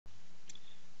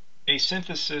A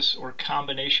synthesis or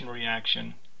combination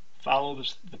reaction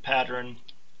follows the pattern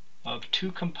of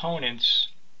two components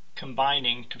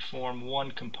combining to form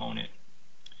one component.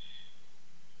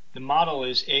 The model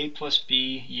is A plus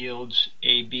B yields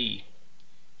AB.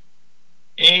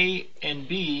 A and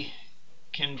B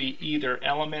can be either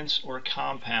elements or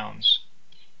compounds.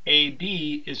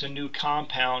 AB is a new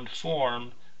compound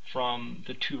formed from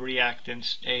the two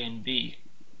reactants A and B.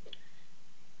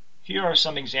 Here are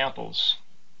some examples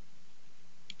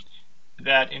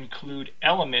that include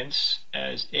elements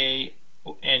as A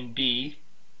and B,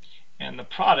 and the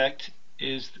product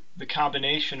is the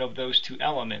combination of those two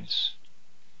elements.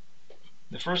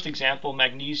 The first example,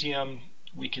 magnesium,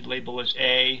 we could label as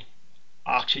A,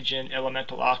 oxygen,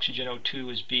 elemental oxygen,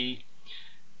 O2 is B.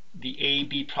 The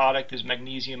AB product is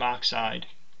magnesium oxide.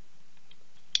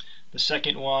 The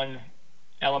second one,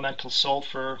 elemental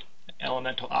sulfur,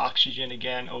 elemental oxygen,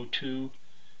 again O2,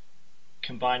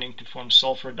 combining to form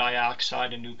sulfur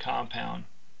dioxide, a new compound.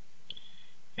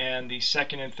 And the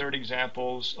second and third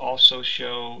examples also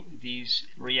show these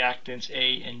reactants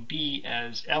A and B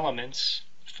as elements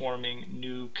forming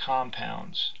new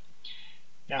compounds.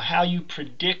 Now, how you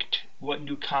predict what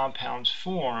new compounds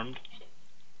formed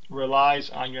relies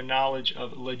on your knowledge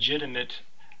of legitimate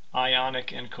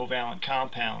ionic and covalent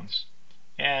compounds,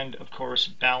 and of course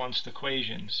balanced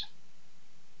equations.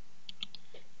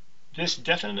 This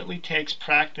definitely takes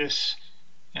practice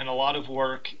and a lot of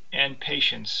work and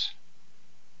patience.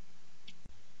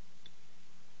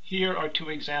 Here are two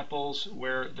examples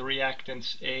where the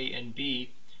reactants A and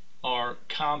B are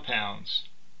compounds.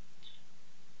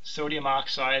 Sodium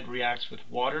oxide reacts with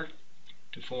water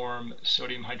to form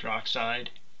sodium hydroxide,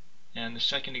 and the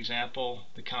second example,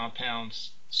 the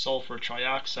compounds sulfur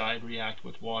trioxide react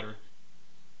with water,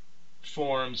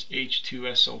 forms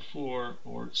H2SO4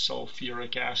 or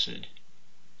sulfuric acid.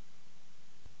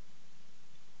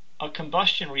 A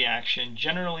combustion reaction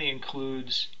generally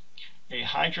includes a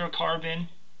hydrocarbon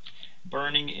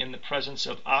burning in the presence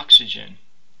of oxygen,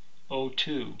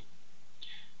 O2.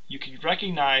 You can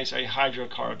recognize a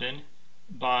hydrocarbon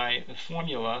by a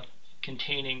formula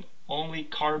containing only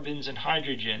carbons and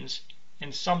hydrogens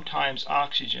and sometimes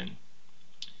oxygen.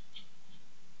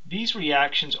 These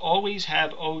reactions always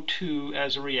have O2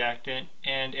 as a reactant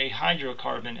and a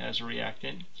hydrocarbon as a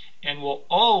reactant, and will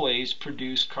always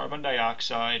produce carbon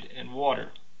dioxide and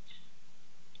water.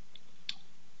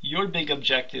 Your big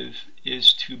objective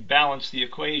is to balance the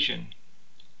equation.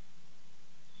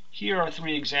 Here are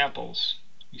three examples.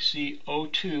 You see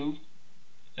O2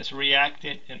 as a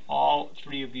reactant in all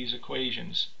three of these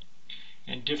equations,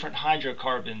 and different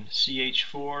hydrocarbons,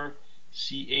 CH4,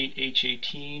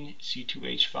 C8H18,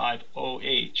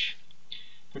 C2H5OH.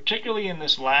 Particularly in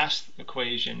this last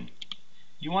equation,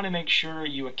 you want to make sure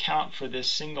you account for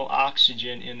this single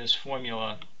oxygen in this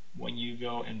formula when you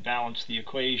go and balance the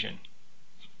equation.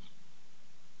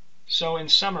 So in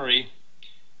summary,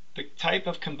 the type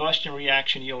of combustion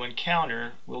reaction you'll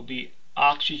encounter will be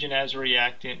oxygen as a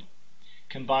reactant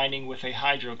combining with a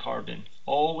hydrocarbon,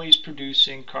 always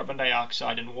producing carbon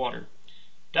dioxide and water.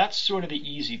 That's sort of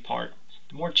the easy part.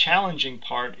 The more challenging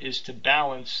part is to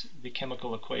balance the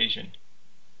chemical equation.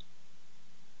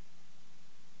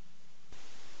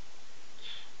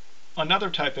 Another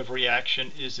type of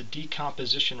reaction is a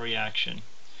decomposition reaction.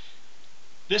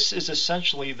 This is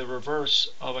essentially the reverse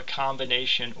of a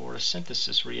combination or a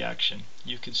synthesis reaction.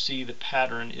 You can see the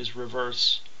pattern is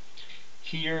reverse.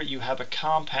 Here you have a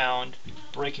compound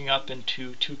breaking up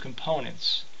into two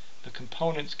components. The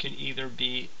components can either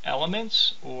be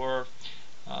elements or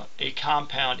a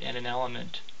compound and an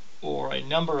element, or a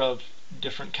number of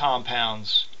different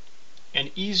compounds.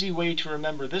 An easy way to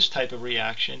remember this type of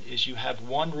reaction is you have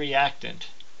one reactant,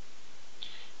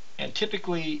 and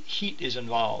typically heat is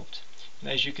involved. And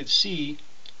as you can see,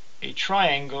 a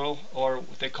triangle, or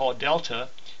what they call a delta,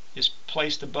 is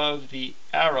placed above the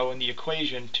arrow in the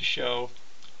equation to show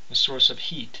the source of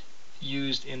heat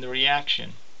used in the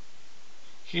reaction.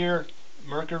 Here,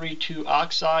 mercury 2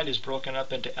 oxide is broken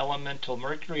up into elemental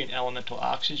mercury and elemental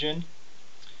oxygen.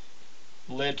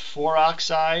 Lead 4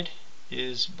 oxide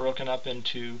is broken up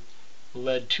into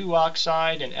lead 2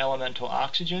 oxide and elemental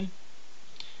oxygen.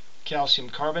 Calcium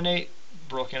carbonate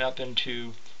broken up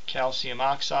into calcium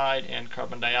oxide and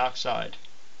carbon dioxide.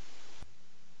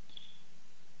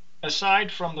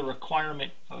 Aside from the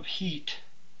requirement of heat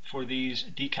for these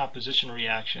decomposition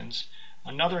reactions,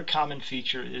 another common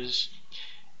feature is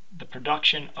the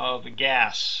production of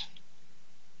gas.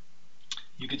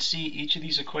 You could see each of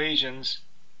these equations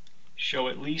show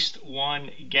at least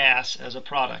one gas as a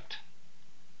product.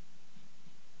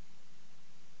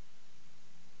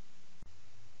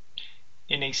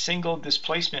 In a a single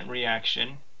displacement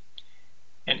reaction,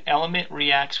 an element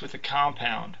reacts with a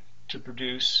compound to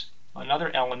produce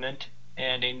another element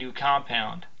and a new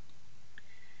compound.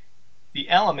 The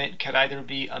element could either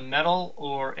be a metal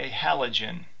or a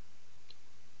halogen.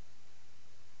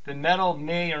 The metal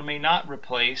may or may not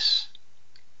replace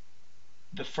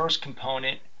the first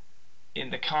component in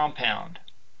the compound,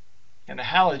 and the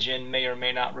halogen may or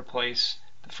may not replace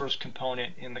the first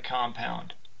component in the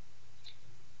compound.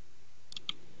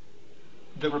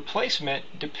 The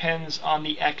replacement depends on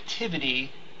the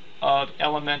activity of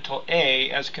elemental A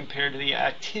as compared to the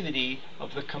activity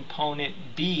of the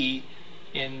component B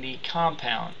in the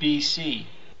compound, BC.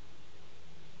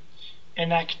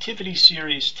 An activity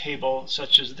series table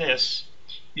such as this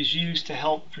is used to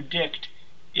help predict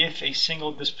if a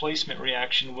single displacement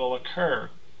reaction will occur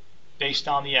based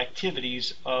on the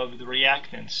activities of the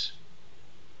reactants.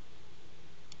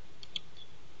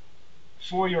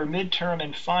 For your midterm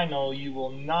and final, you will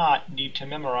not need to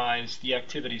memorize the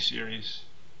activity series.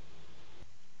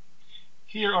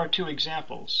 Here are two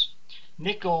examples.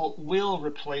 Nickel will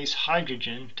replace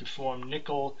hydrogen to form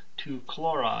nickel 2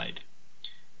 chloride.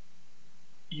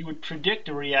 You would predict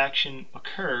a reaction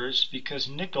occurs because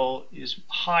nickel is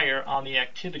higher on the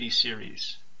activity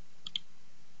series.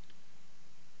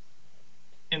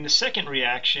 In the second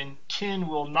reaction, tin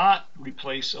will not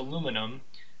replace aluminum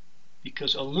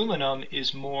because aluminum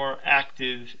is more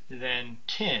active than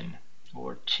tin,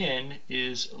 or tin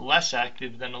is less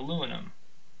active than aluminum.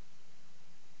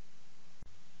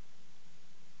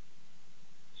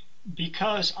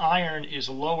 Because iron is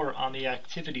lower on the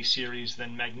activity series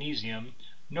than magnesium,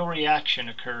 no reaction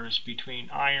occurs between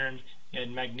iron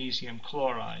and magnesium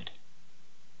chloride.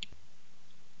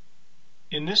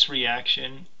 In this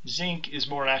reaction, zinc is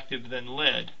more active than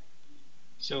lead,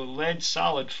 so lead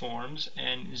solid forms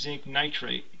and zinc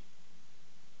nitrate